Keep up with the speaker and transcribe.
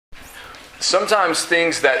sometimes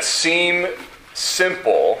things that seem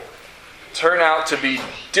simple turn out to be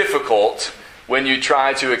difficult when you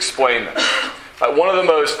try to explain them. One of the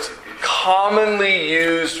most commonly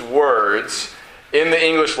used words in the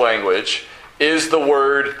English language is the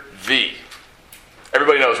word "the."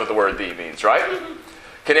 Everybody knows what the word "the" means, right?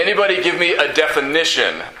 Can anybody give me a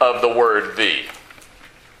definition of the word "the"?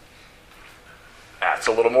 That's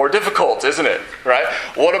a little more difficult, isn't it? Right?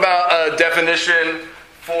 What about a definition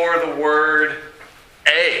for the word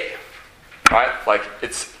 "a"? Right? Like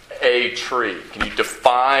it's a tree. Can you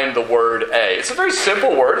define the word "a"? It's a very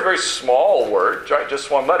simple word, a very small word, right?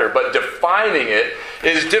 Just one letter. But defining it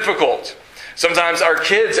is difficult. Sometimes our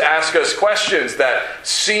kids ask us questions that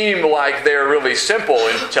seem like they're really simple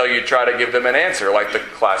until you try to give them an answer, like the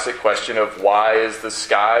classic question of why is the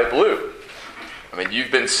sky blue? I mean,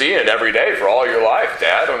 you've been seeing it every day for all your life,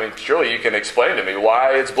 Dad. I mean, surely you can explain to me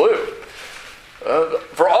why it's blue.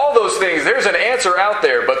 For all those things, there's an answer out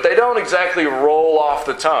there, but they don't exactly roll off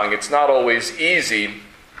the tongue. It's not always easy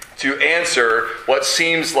to answer what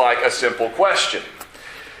seems like a simple question.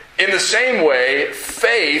 In the same way,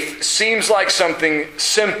 faith seems like something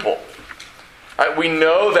simple. Right? We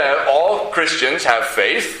know that all Christians have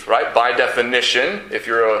faith, right? By definition, if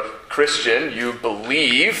you're a Christian, you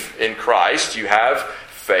believe in Christ, you have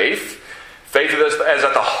faith. Faith is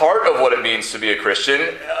at the heart of what it means to be a Christian,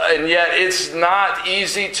 and yet it's not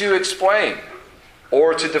easy to explain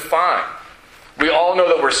or to define. We all know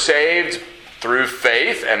that we're saved through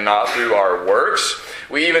faith and not through our works.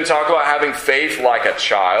 We even talk about having faith like a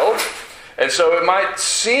child. And so it might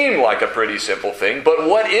seem like a pretty simple thing, but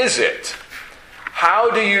what is it?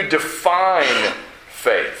 How do you define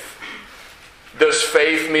faith? Does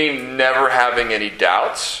faith mean never having any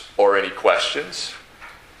doubts or any questions?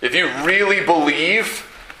 If you really believe,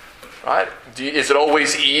 right, is it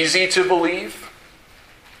always easy to believe?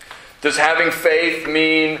 Does having faith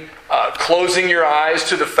mean closing your eyes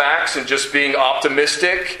to the facts and just being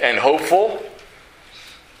optimistic and hopeful?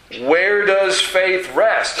 Where does faith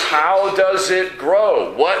rest? How does it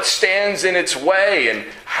grow? What stands in its way? And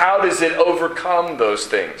how does it overcome those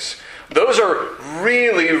things? Those are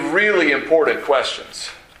really, really important questions.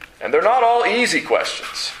 And they're not all easy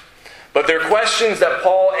questions. But they're questions that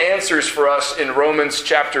Paul answers for us in Romans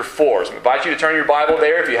chapter 4. So I invite you to turn your Bible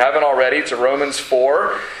there if you haven't already to Romans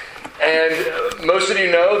 4. And most of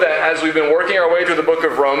you know that as we've been working our way through the book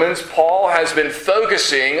of Romans, Paul has been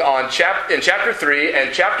focusing on in chapter 3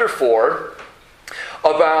 and chapter 4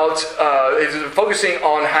 about focusing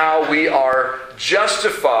on how we are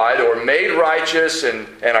justified or made righteous and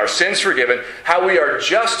our sins forgiven, how we are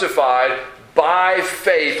justified by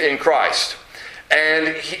faith in Christ.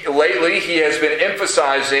 And lately he has been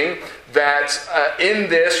emphasizing that in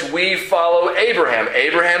this we follow Abraham.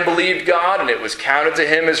 Abraham believed God and it was counted to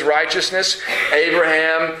him as righteousness.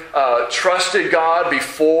 Abraham trusted God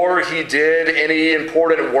before he did any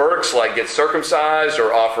important works like get circumcised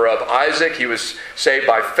or offer up Isaac. He was saved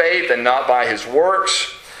by faith and not by his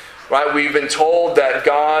works. Right? We've been told that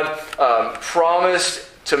God promised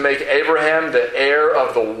to make Abraham the heir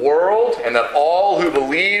of the world, and that all who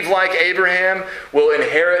believe like Abraham will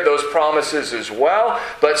inherit those promises as well.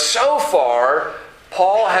 But so far,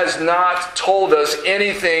 Paul has not told us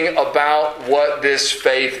anything about what this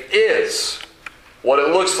faith is, what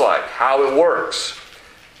it looks like, how it works.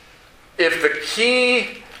 If the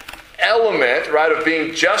key element, right, of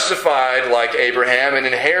being justified like Abraham and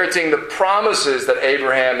inheriting the promises that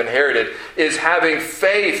Abraham inherited is having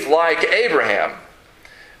faith like Abraham,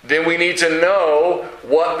 then we need to know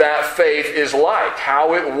what that faith is like,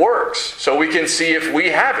 how it works, so we can see if we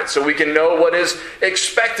have it, so we can know what is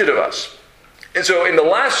expected of us. And so in the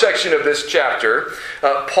last section of this chapter,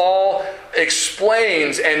 Paul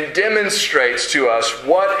explains and demonstrates to us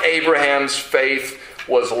what Abraham's faith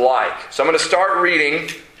was like. So I'm going to start reading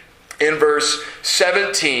in verse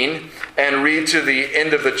 17 and read to the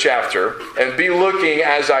end of the chapter, and be looking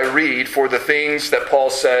as I read for the things that Paul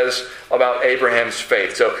says about Abraham's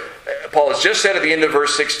faith. So Paul has just said at the end of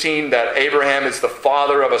verse 16 that Abraham is the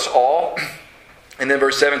father of us all. And then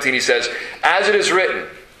verse 17 he says, "As it is written,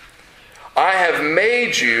 I have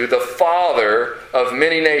made you the father of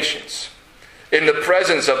many nations, in the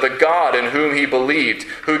presence of the God in whom he believed,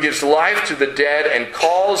 who gives life to the dead and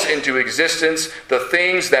calls into existence the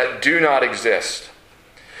things that do not exist.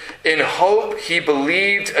 In hope he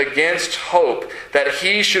believed against hope that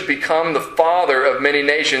he should become the father of many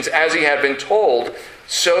nations, as he had been told,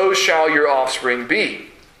 so shall your offspring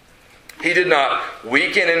be. He did not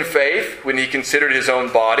weaken in faith when he considered his own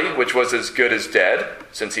body, which was as good as dead,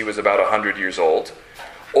 since he was about 100 years old,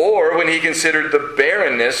 or when he considered the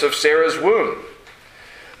barrenness of Sarah's womb.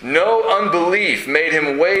 No unbelief made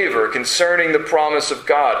him waver concerning the promise of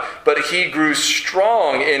God, but he grew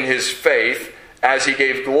strong in his faith as he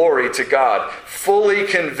gave glory to God, fully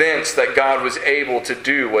convinced that God was able to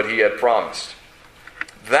do what he had promised.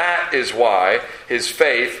 That is why his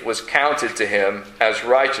faith was counted to him as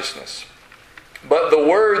righteousness. But the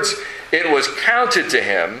words, "it was counted to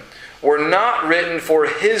him," were not written for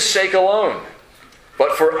his sake alone,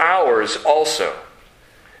 but for ours also.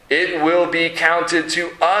 It will be counted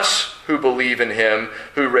to us who believe in him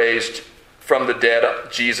who raised from the dead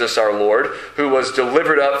Jesus our Lord, who was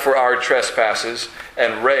delivered up for our trespasses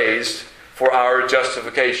and raised for our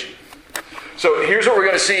justification. So here's what we're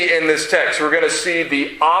going to see in this text. We're going to see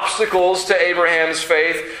the obstacles to Abraham's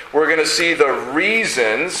faith. We're going to see the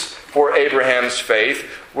reasons for Abraham's faith.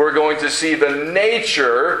 We're going to see the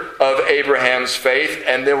nature of Abraham's faith.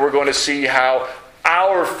 And then we're going to see how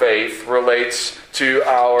our faith relates to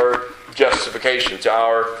our justification, to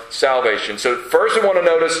our salvation. So first I want to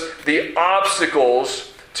notice the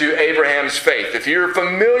obstacles to Abraham's faith. If you're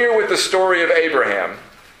familiar with the story of Abraham,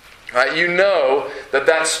 you know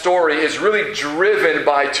that story is really driven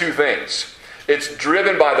by two things. It's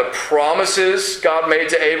driven by the promises God made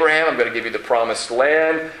to Abraham. I'm going to give you the promised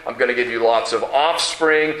land. I'm going to give you lots of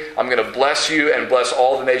offspring. I'm going to bless you and bless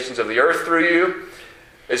all the nations of the earth through you.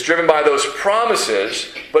 It's driven by those promises,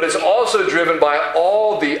 but it's also driven by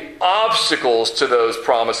all the obstacles to those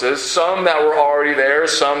promises, some that were already there,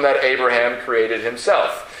 some that Abraham created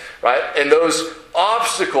himself. Right? And those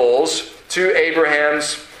obstacles to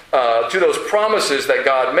Abraham's to those promises that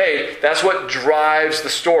God made, that's what drives the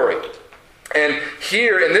story. And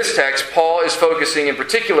here in this text, Paul is focusing in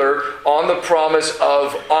particular on the promise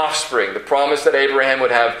of offspring, the promise that Abraham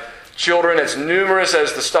would have children as numerous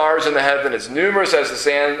as the stars in the heaven, as numerous as the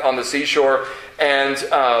sand on the seashore, and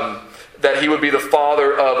that he would be the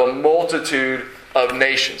father of a multitude of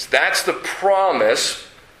nations. That's the promise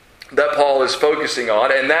that Paul is focusing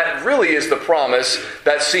on, and that really is the promise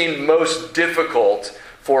that seemed most difficult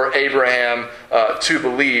for Abraham to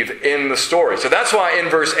believe in the story. So that's why in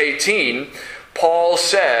verse 18, Paul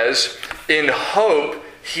says, in hope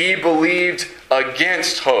he believed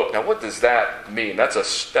against hope. Now what does that mean? That's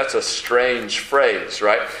a strange phrase,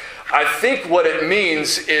 right? I think what it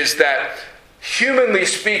means is that, humanly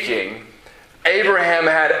speaking, Abraham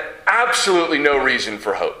had absolutely no reason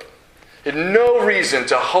for hope. He had no reason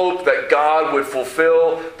to hope that God would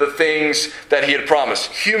fulfill the things that he had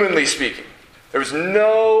promised, humanly speaking. There was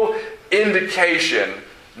no indication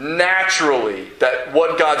naturally that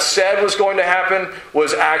what God said was going to happen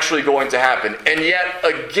was actually going to happen. And yet,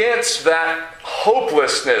 against that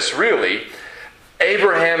hopelessness, really,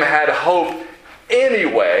 Abraham had hope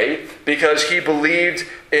anyway because he believed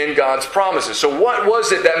in God's promises. So what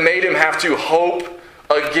was it that made him have to hope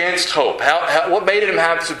against hope? What made him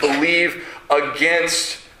have to believe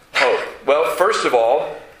against hope? Well, first of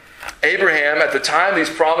all, Abraham, at the time these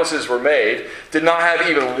promises were made, did not have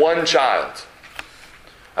even one child.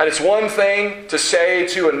 And it's one thing to say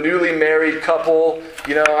to a newly married couple,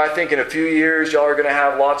 I think in a few years y'all are going to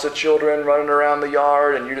have lots of children running around the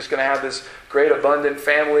yard and you're just going to have this great abundant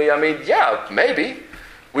family. I mean, yeah, maybe.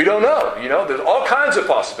 We don't know. There's all kinds of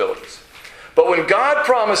possibilities. But when God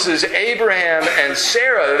promises Abraham and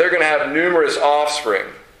Sarah that they're going to have numerous offspring,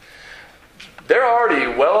 they're already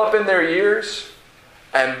well up in their years,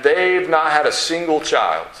 and they've not had a single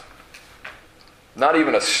child. Not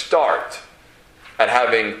even a start at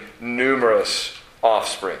having numerous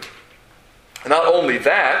offspring. And not only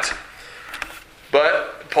that,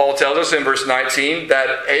 but Paul tells us in verse 19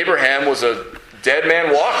 that Abraham was a dead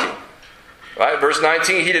man walking. Right? Verse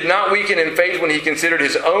 19, he did not weaken in faith when he considered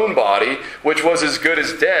his own body, which was as good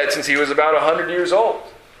as dead, since he was about 100 years old.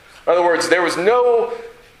 In other words, there was no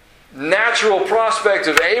natural prospect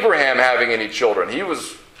of Abraham having any children. He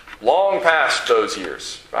was long past those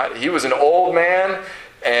years. Right? He was an old man,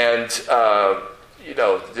 and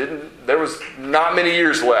there was not many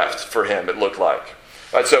years left for him, it looked like.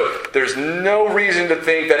 Right? So there's no reason to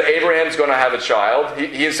think that Abraham's going to have a child.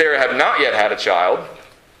 He and Sarah have not yet had a child.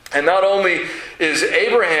 And not only is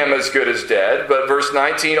Abraham as good as dead, but verse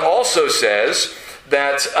 19 also says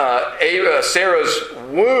that Sarah's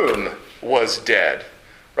womb was dead.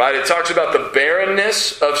 Right? It talks about the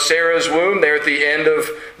barrenness of Sarah's womb there at the end of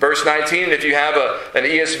verse 19. If you have an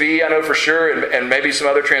ESV, I know for sure, and maybe some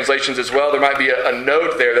other translations as well, there might be a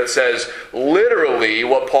note there that says literally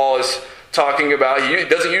what Paul is talking about. He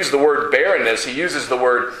doesn't use the word barrenness, he uses the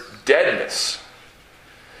word deadness.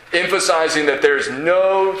 Emphasizing that there's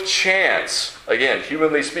no chance, again,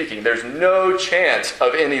 humanly speaking, there's no chance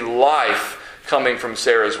of any life coming from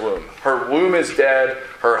Sarah's womb. Her womb is dead.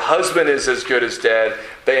 Her husband is as good as dead.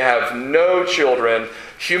 They have no children.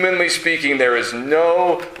 Humanly speaking, there is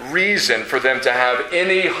no reason for them to have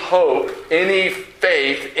any hope, any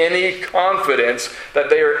faith, any confidence that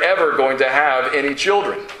they are ever going to have any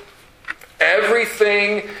children.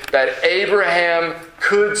 Everything that Abraham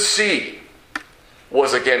could see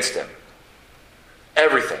was against him.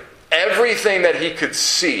 Everything. Everything that he could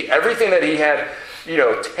see, everything that he had,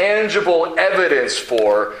 tangible evidence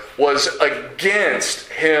for was against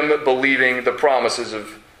him believing the promises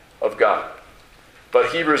of God.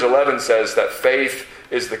 But Hebrews 11 says that faith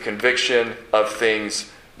is the conviction of things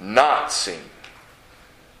not seen.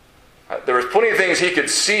 There was plenty of things he could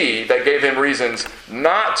see that gave him reasons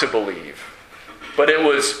not to believe. But it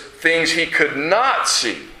was things he could not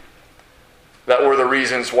see that were the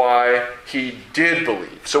reasons why he did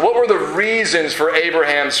believe. So what were the reasons for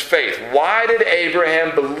Abraham's faith? Why did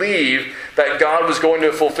Abraham believe that God was going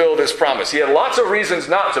to fulfill this promise? He had lots of reasons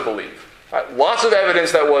not to believe. Right? Lots of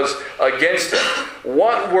evidence that was against him.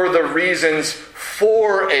 What were the reasons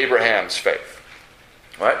for Abraham's faith?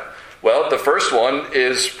 Right? Well, the first one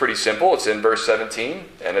is pretty simple. It's in verse 17,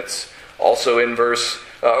 and it's also in verse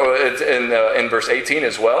 18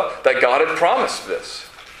 as well, that God had promised this.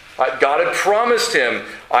 God had promised him,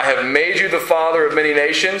 I have made you the father of many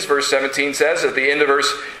nations, verse 17 says. At the end of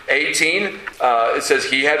verse 18, it says,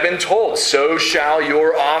 he had been told, so shall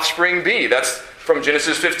your offspring be. That's from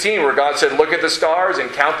Genesis 15, where God said, look at the stars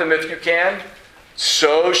and count them if you can.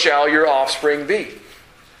 So shall your offspring be.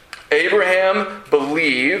 Abraham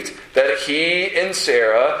believed that he and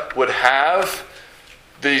Sarah would have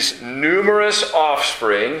these numerous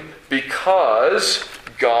offspring because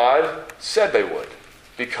God said they would.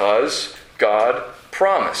 Because God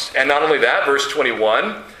promised. And not only that, verse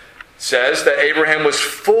 21 says that Abraham was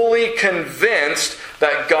fully convinced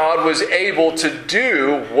that God was able to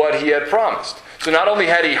do what he had promised. So not only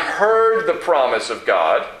had he heard the promise of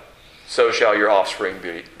God, so shall your offspring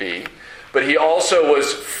be, but he also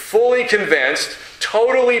was fully convinced,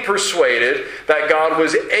 totally persuaded that God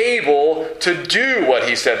was able to do what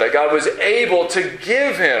he said, that God was able to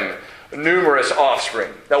give him numerous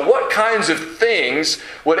offspring. Now, what kinds of things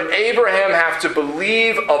would Abraham have to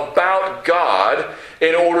believe about God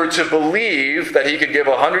in order to believe that he could give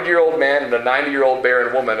a 100-year-old man and a 90-year-old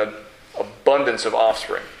barren woman an abundance of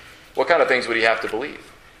offspring? What kind of things would he have to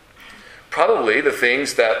believe? Probably the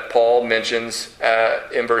things that Paul mentions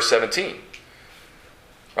in verse 17.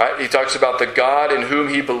 Right? He talks about the God in whom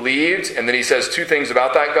he believed, and then he says two things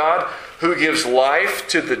about that God: who gives life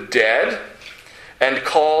to the dead and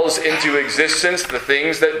calls into existence the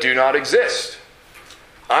things that do not exist.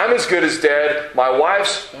 I'm as good as dead. My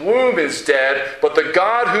wife's womb is dead. But the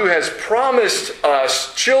God who has promised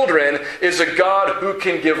us children is a God who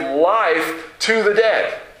can give life to the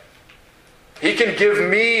dead. He can give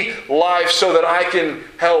me life so that I can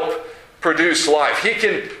help produce life. He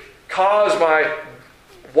can cause my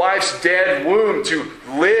wife's dead womb to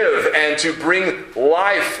live and to bring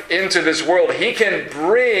life into this world. He can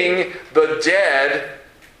bring the dead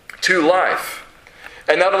to life.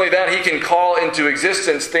 And not only that, he can call into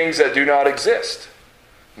existence things that do not exist.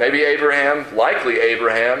 Maybe Abraham, likely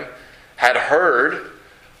Abraham, had heard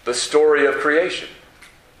the story of creation.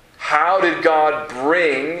 How did God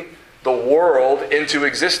bring the world into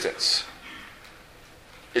existence?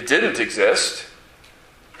 It didn't exist.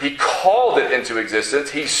 He called it into existence.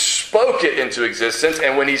 He spoke it into existence.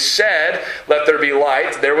 And when he said, let there be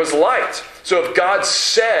light, there was light. So if God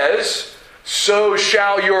says, so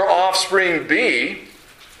shall your offspring be,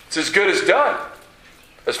 it's as good as done,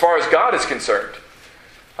 as far as God is concerned.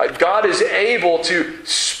 God is able to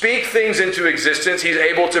speak things into existence. He's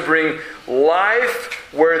able to bring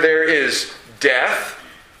life where there is death.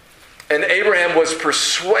 And Abraham was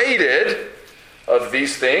persuaded of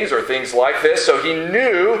these things, or things like this, so he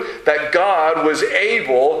knew that God was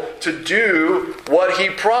able to do what he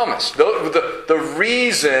promised. The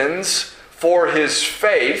reasons for his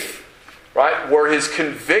faith, right, were his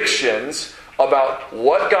convictions about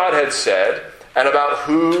what God had said and about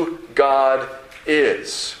who God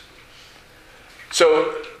is.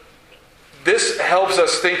 So this helps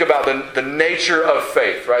us think about the nature of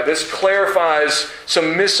faith, right? This clarifies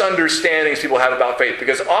some misunderstandings people have about faith,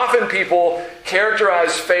 because often people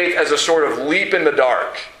characterize faith as a sort of leap in the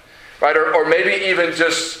dark, right? Or maybe even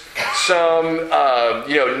just some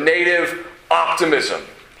native optimism,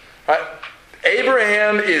 right?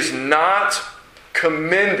 Abraham is not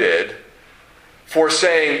commended for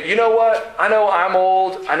saying, you know what? I know I'm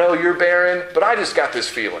old, I know you're barren, but I just got this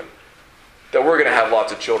feeling that we're going to have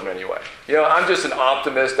lots of children anyway. I'm just an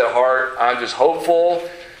optimist at heart. I'm just hopeful.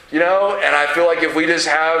 and I feel like if we just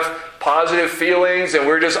have positive feelings and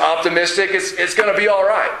we're just optimistic, it's going to be all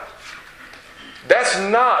right. That's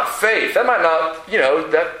not faith. That might not,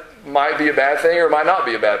 that might be a bad thing or it might not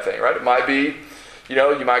be a bad thing, right? It might be,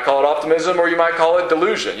 you might call it optimism or you might call it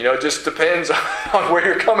delusion. It just depends on where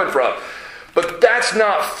you're coming from. But that's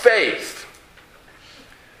not faith.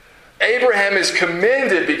 Abraham is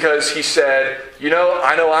commended because he said,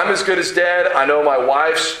 I know I'm as good as dead. I know my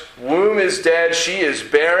wife's womb is dead. She is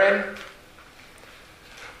barren.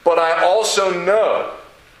 But I also know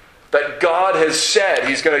that God has said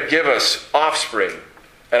He's going to give us offspring.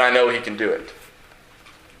 And I know He can do it.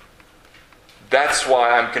 That's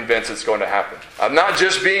why I'm convinced it's going to happen. I'm not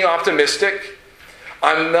just being optimistic.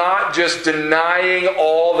 I'm not just denying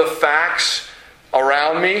all the facts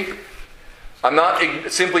around me. I'm not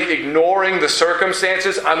simply ignoring the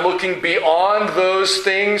circumstances. I'm looking beyond those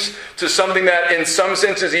things to something that in some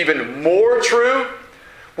sense is even more true,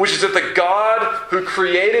 which is that the God who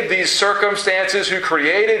created these circumstances, who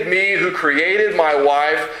created me, who created my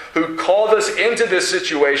wife, who called us into this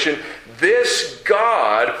situation, this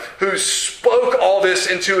God who spoke all this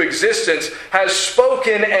into existence has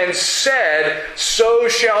spoken and said, so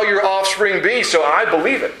shall your offspring be. So I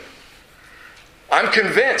believe it. I'm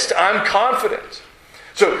convinced. I'm confident.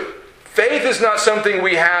 So faith is not something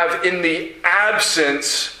we have in the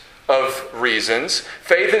absence of reasons.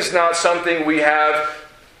 Faith is not something we have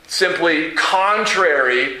simply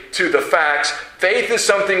contrary to the facts. Faith is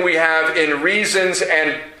something we have in reasons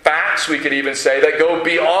and facts, we could even say, that go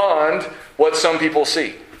beyond what some people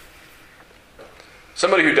see.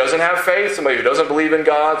 Somebody who doesn't have faith, somebody who doesn't believe in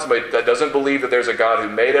God, somebody that doesn't believe that there's a God who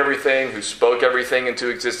made everything, who spoke everything into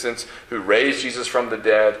existence, who raised Jesus from the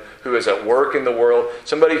dead, who is at work in the world,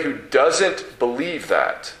 somebody who doesn't believe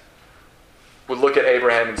that would look at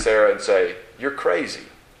Abraham and Sarah and say, you're crazy.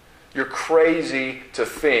 You're crazy to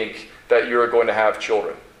think that you're going to have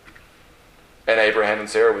children. And Abraham and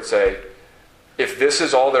Sarah would say, if this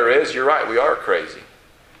is all there is, you're right, we are crazy.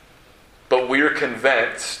 But we're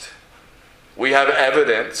convinced, we have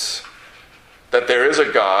evidence that there is a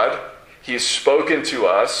God. He's spoken to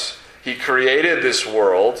us. He created this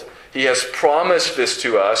world. He has promised this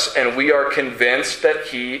to us, and we are convinced that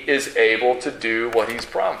He is able to do what He's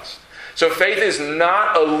promised. So faith is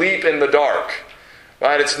not a leap in the dark.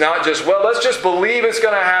 Right? It's not just, let's just believe it's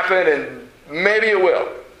going to happen and maybe it will.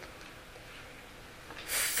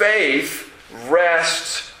 Faith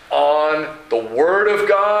rests on the Word of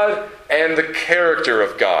God and the character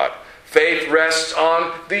of God. Faith rests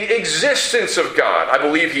on the existence of God. I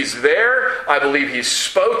believe He's there, I believe He's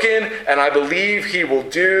spoken, and I believe He will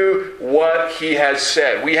do what He has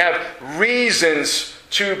said. We have reasons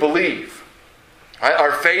to believe. Right?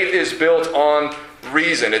 Our faith is built on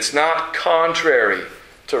reason. It's not contrary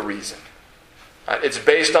to reason. It's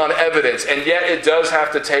based on evidence, and yet it does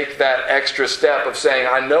have to take that extra step of saying,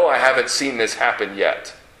 I know I haven't seen this happen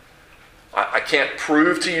yet. I can't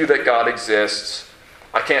prove to you that God exists.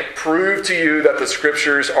 I can't prove to you that the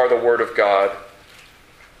Scriptures are the Word of God.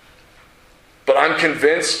 But I'm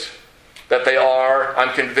convinced that they are.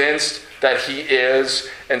 I'm convinced that He is.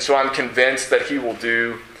 And so I'm convinced that He will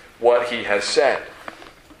do what He has said.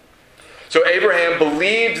 So Abraham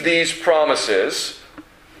believed these promises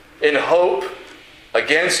in hope,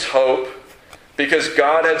 against hope, because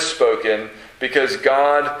God had spoken, because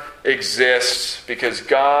God exists, because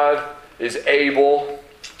God is able.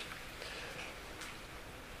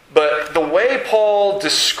 But the way Paul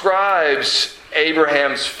describes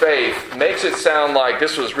Abraham's faith makes it sound like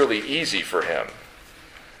this was really easy for him.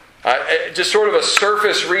 Just sort of a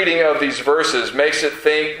surface reading of these verses makes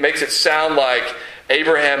it sound like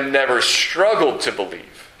Abraham never struggled to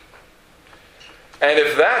believe. And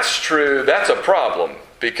if that's true, that's a problem,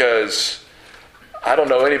 because I don't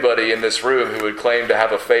know anybody in this room who would claim to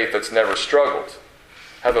have a faith that's never struggled,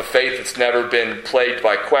 have a faith that's never been plagued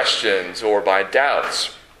by questions or by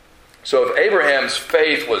doubts. So if Abraham's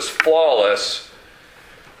faith was flawless,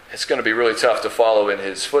 it's going to be really tough to follow in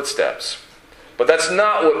his footsteps. But that's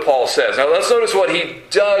not what Paul says. Now let's notice what he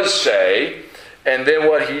does say, and then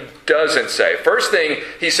what he doesn't say. First thing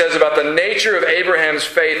he says about the nature of Abraham's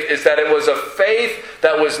faith is that it was a faith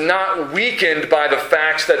that was not weakened by the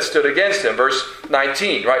facts that stood against him. Verse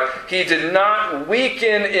 19, right? He did not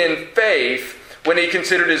weaken in faith when he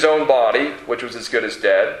considered his own body, which was as good as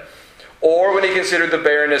dead, or when he considered the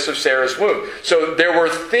barrenness of Sarah's womb. So there were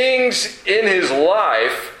things in his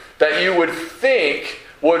life that you would think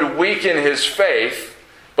would weaken his faith,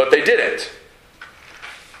 but they didn't.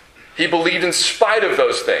 He believed in spite of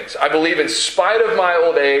those things. I believe in spite of my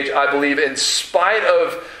old age. I believe in spite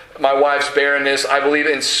of my wife's barrenness, I believe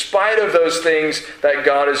in spite of those things that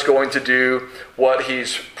God is going to do what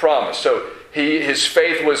he's promised. So his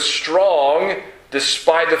faith was strong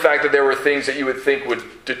despite the fact that there were things that you would think would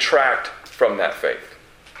detract from that faith.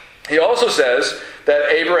 He also says that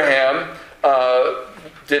Abraham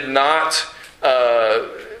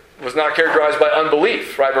was not characterized by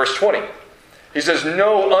unbelief, right? Verse 20. He says,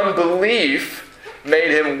 no unbelief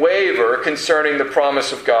made him waver concerning the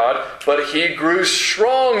promise of God, but he grew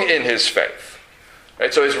strong in his faith.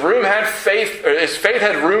 Right? So his faith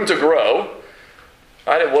had room to grow.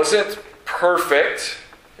 Right? It wasn't perfect.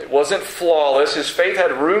 It wasn't flawless. His faith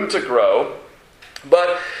had room to grow,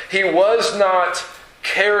 but he was not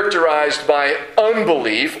characterized by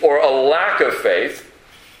unbelief or a lack of faith.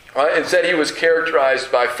 Right? Instead, he was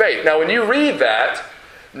characterized by faith. Now, when you read that,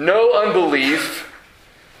 no unbelief,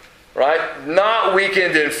 right? Not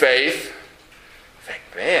weakened in faith. I think,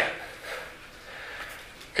 man,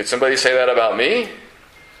 could somebody say that about me?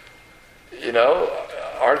 You know,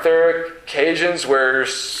 aren't there occasions where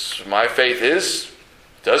my faith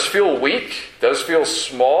does feel weak, does feel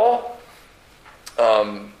small?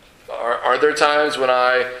 Are there times when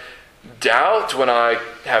I doubt, when I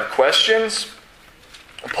have questions?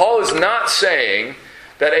 Paul is not saying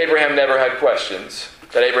that Abraham never had questions,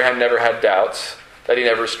 that Abraham never had doubts, that he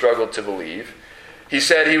never struggled to believe. He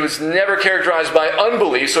said he was never characterized by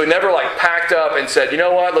unbelief, so he never packed up and said, you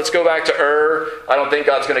know what, let's go back to Ur. I don't think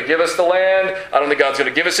God's going to give us the land. I don't think God's going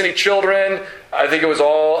to give us any children. I think it was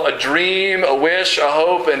all a dream, a wish, a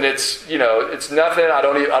hope, and it's nothing. I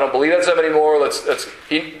don't believe that stuff anymore.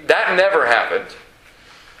 That never happened.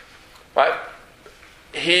 Right?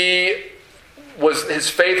 His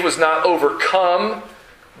faith was not overcome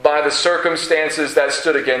by the circumstances that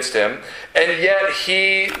stood against him, and yet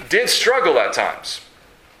he did struggle at times.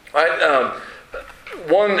 Right?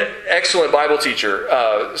 One excellent Bible teacher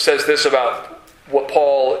says this about what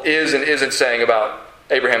Paul is and isn't saying about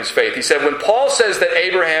Abraham's faith. He said, when Paul says that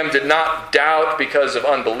Abraham did not doubt because of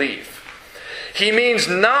unbelief, he means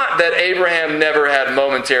not that Abraham never had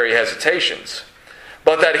momentary hesitations,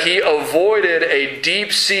 but that he avoided a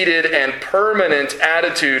deep-seated and permanent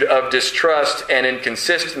attitude of distrust and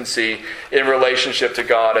inconsistency in relationship to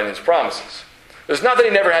God and his promises. It's not that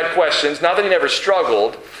he never had questions, not that he never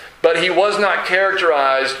struggled, but he was not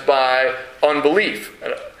characterized by unbelief.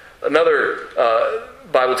 Another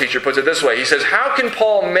Bible teacher puts it this way. He says, how can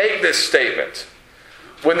Paul make this statement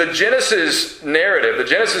when the Genesis narrative, the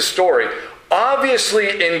Genesis story,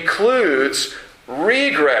 obviously includes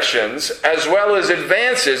regressions as well as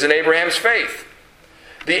advances in Abraham's faith?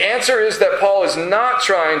 The answer is that Paul is not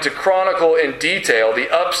trying to chronicle in detail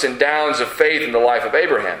the ups and downs of faith in the life of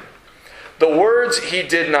Abraham. The words "he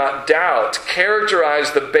did not doubt"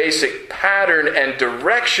 characterize the basic pattern and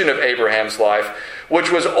direction of Abraham's life,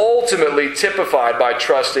 which was ultimately typified by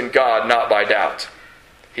trust in God, not by doubt.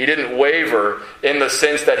 He didn't waver in the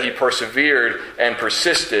sense that he persevered and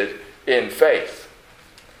persisted in faith.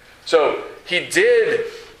 So, he did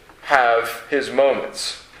have his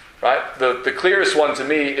moments, right? The clearest one to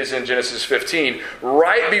me is in Genesis 15.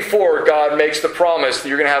 Right before God makes the promise that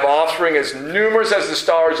you're going to have offspring as numerous as the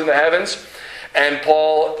stars in the heavens. And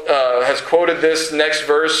Paul has quoted this next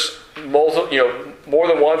verse more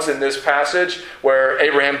than once in this passage, where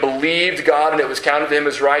Abraham believed God and it was counted to him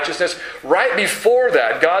as righteousness. Right before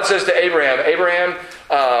that, God says to Abraham,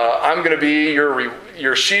 I'm going to be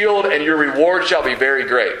your shield and your reward shall be very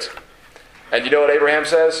great. And you know what Abraham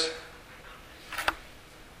says?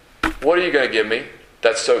 What are you going to give me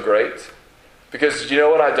that's so great? Because you know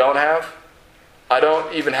what I don't have? I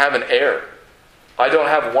don't even have an heir. I don't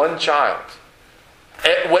have one child.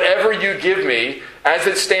 Whatever you give me, as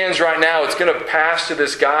it stands right now, it's going to pass to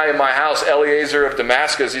this guy in my house, Eliezer of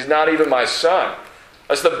Damascus. He's not even my son.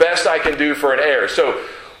 That's the best I can do for an heir. So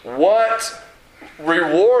what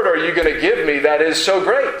reward are you going to give me that is so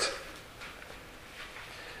great?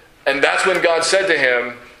 And that's when God said to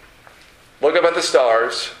him, look up at the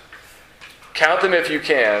stars, count them if you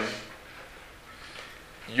can.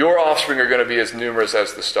 Your offspring are going to be as numerous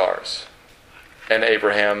as the stars. And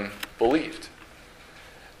Abraham believed.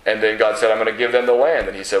 And then God said, I'm going to give them the land.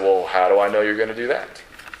 And he said, well, how do I know you're going to do that?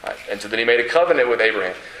 Right. And so then he made a covenant with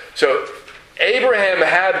Abraham. So Abraham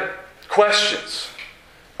had questions.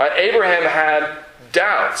 Right? Abraham had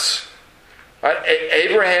doubts. Right?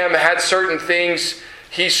 Abraham had certain things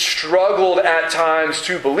he struggled at times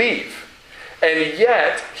to believe. And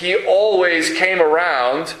yet, he always came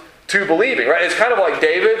around to believing. Right? It's kind of like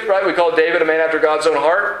David, right? We call David a man after God's own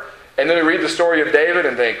heart. And then we read the story of David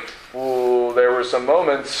and think, ooh, there were some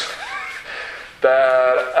moments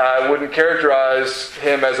that I wouldn't characterize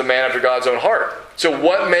him as a man after God's own heart. So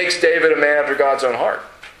what makes David a man after God's own heart?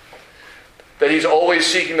 That he's always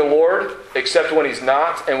seeking the Lord, except when he's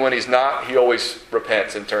not, and when he's not, he always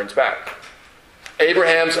repents and turns back.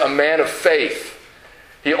 Abraham's a man of faith.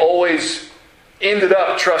 He always ended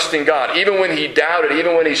up trusting God. Even when he doubted,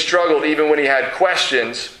 even when he struggled, even when he had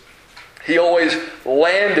questions, he always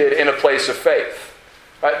landed in a place of faith.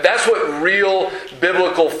 Right? That's what real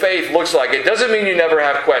biblical faith looks like. It doesn't mean you never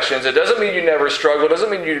have questions. It doesn't mean you never struggle. It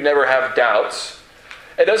doesn't mean you never have doubts.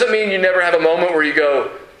 It doesn't mean you never have a moment where you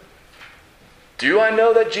go, do I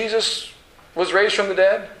know that Jesus was raised from the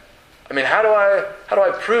dead? I mean, how do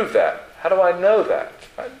I prove that? How do I know that?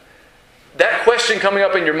 Right? That question coming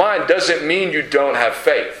up in your mind doesn't mean you don't have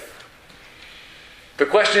faith. The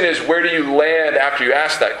question is, where do you land after you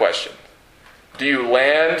ask that question? Do you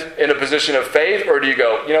land in a position of faith, or do you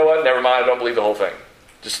go, you know what, never mind, I don't believe the whole thing.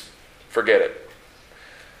 Just forget it.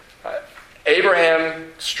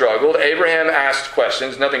 Abraham struggled. Abraham asked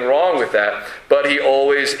questions. Nothing wrong with that. But he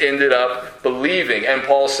always ended up believing. And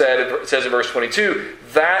Paul says in verse 22,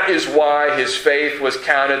 that is why his faith was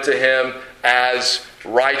counted to him as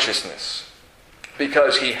righteousness.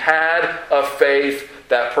 Because he had a faith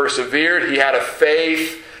that persevered. He had a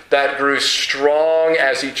faith that grew strong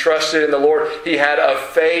as he trusted in the Lord. He had a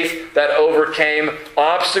faith that overcame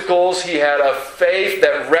obstacles. He had a faith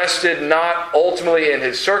that rested not ultimately in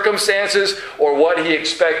his circumstances or what he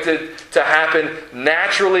expected to happen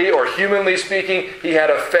naturally or humanly speaking. He had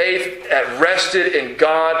a faith that rested in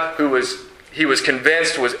God, who he was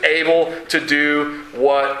convinced was able to do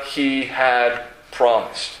what he had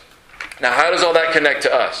promised. Now, how does all that connect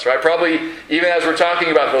to us, right? Probably, even as we're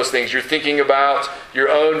talking about those things, you're thinking about your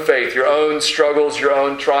own faith, your own struggles, your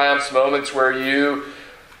own triumphs, moments where you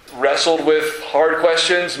wrestled with hard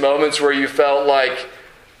questions, moments where you felt like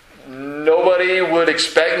nobody would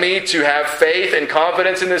expect me to have faith and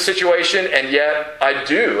confidence in this situation, and yet I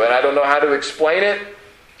do, and I don't know how to explain it.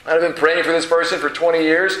 I've been praying for this person for 20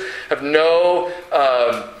 years, have no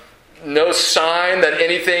sign that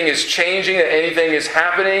anything is changing, that anything is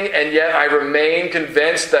happening, and yet I remain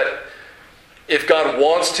convinced that if God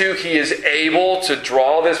wants to, He is able to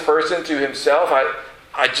draw this person to Himself.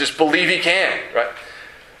 I just believe He can, right?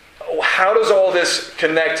 How does all this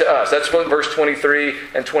connect to us? That's what verse 23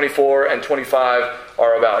 and 24 and 25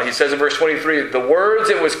 are about. He says in verse 23, the words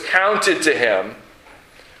it was counted to him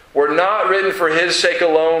were not written for his sake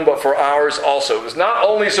alone, but for ours also. It was not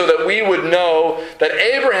only so that we would know that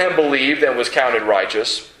Abraham believed and was counted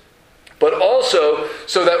righteous, but also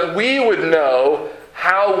so that we would know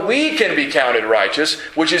how we can be counted righteous,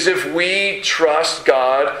 which is if we trust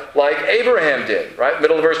God like Abraham did. Right?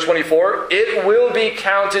 Middle of verse 24, it will be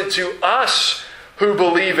counted to us who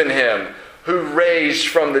believe in Him, who raised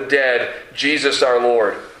from the dead Jesus our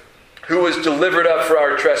Lord, who was delivered up for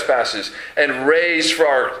our trespasses and raised for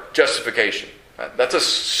our justification. That's a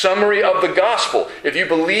summary of the gospel. If you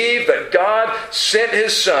believe that God sent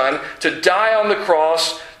His Son to die on the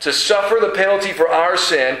cross to suffer the penalty for our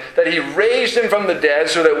sin, that He raised Him from the dead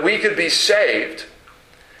so that we could be saved,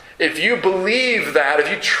 if you believe that, if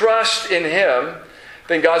you trust in Him,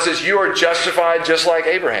 then God says you are justified just like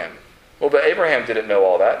Abraham. Well, but Abraham didn't know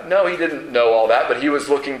all that. No, he didn't know all that, but he was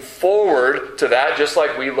looking forward to that just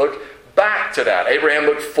like we look back to that. Abraham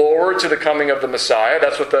looked forward to the coming of the Messiah.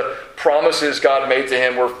 That's what the promises God made to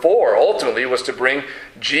him were for. Ultimately, was to bring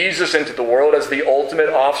Jesus into the world as the ultimate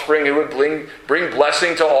offspring who would bring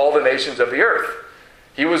blessing to all the nations of the earth.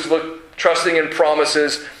 He was trusting in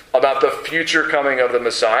promises about the future coming of the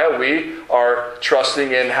Messiah. We are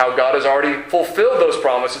trusting in how God has already fulfilled those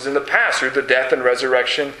promises in the past through the death and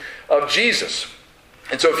resurrection of Jesus.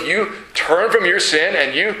 And so if you turn from your sin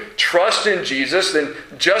and you trust in Jesus, then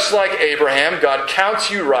just like Abraham, God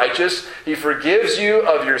counts you righteous. He forgives you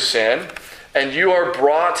of your sin, and you are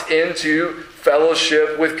brought into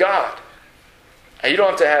fellowship with God. And you don't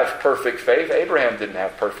have to have perfect faith. Abraham didn't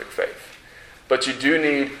have perfect faith. But you do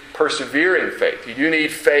need persevering faith. You do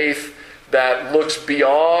need faith that looks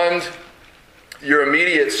beyond your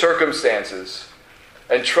immediate circumstances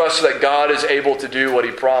and trust that God is able to do what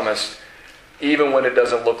He promised, even when it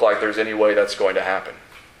doesn't look like there's any way that's going to happen.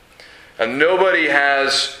 And nobody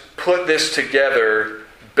has put this together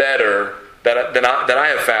better than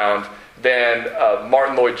I have found than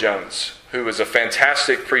Martin Lloyd-Jones, who is a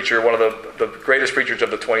fantastic preacher, one of the greatest preachers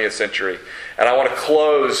of the 20th century. And I want to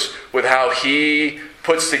close with how he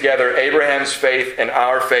puts together Abraham's faith and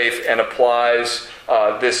our faith and applies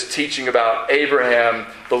this teaching about Abraham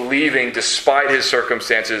believing despite his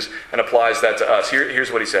circumstances and applies that to us.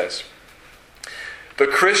 Here's what he says. The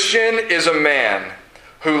Christian is a man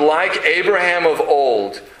who, like Abraham of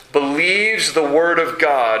old, believes the word of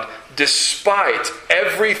God despite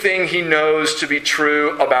everything he knows to be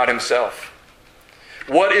true about himself.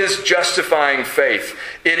 What is justifying faith?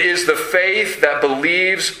 It is the faith that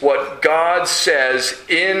believes what God says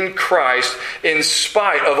in Christ in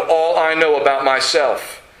spite of all I know about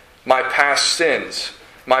myself, my past sins,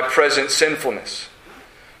 my present sinfulness.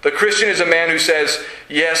 The Christian is a man who says,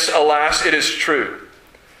 yes, alas, it is true.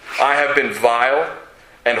 I have been vile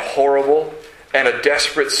and horrible and a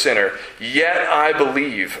desperate sinner, yet I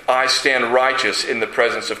believe I stand righteous in the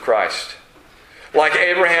presence of Christ. Like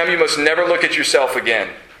Abraham, you must never look at yourself again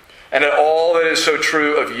and at all that is so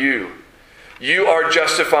true of you. You are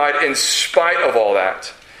justified in spite of all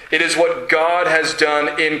that. It is what God has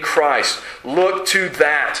done in Christ. Look to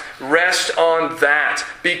that. Rest on that.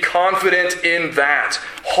 Be confident in that.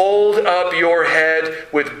 Hold up your head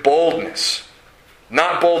with boldness.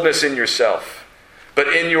 Not boldness in yourself, but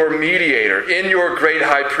in your mediator, in your great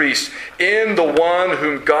high priest, in the one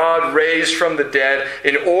whom God raised from the dead,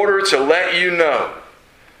 in order to let you know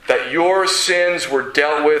that your sins were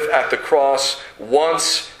dealt with at the cross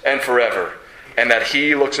once and forever, and that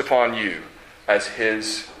he looks upon you as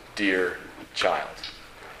his dear child.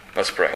 Let's pray.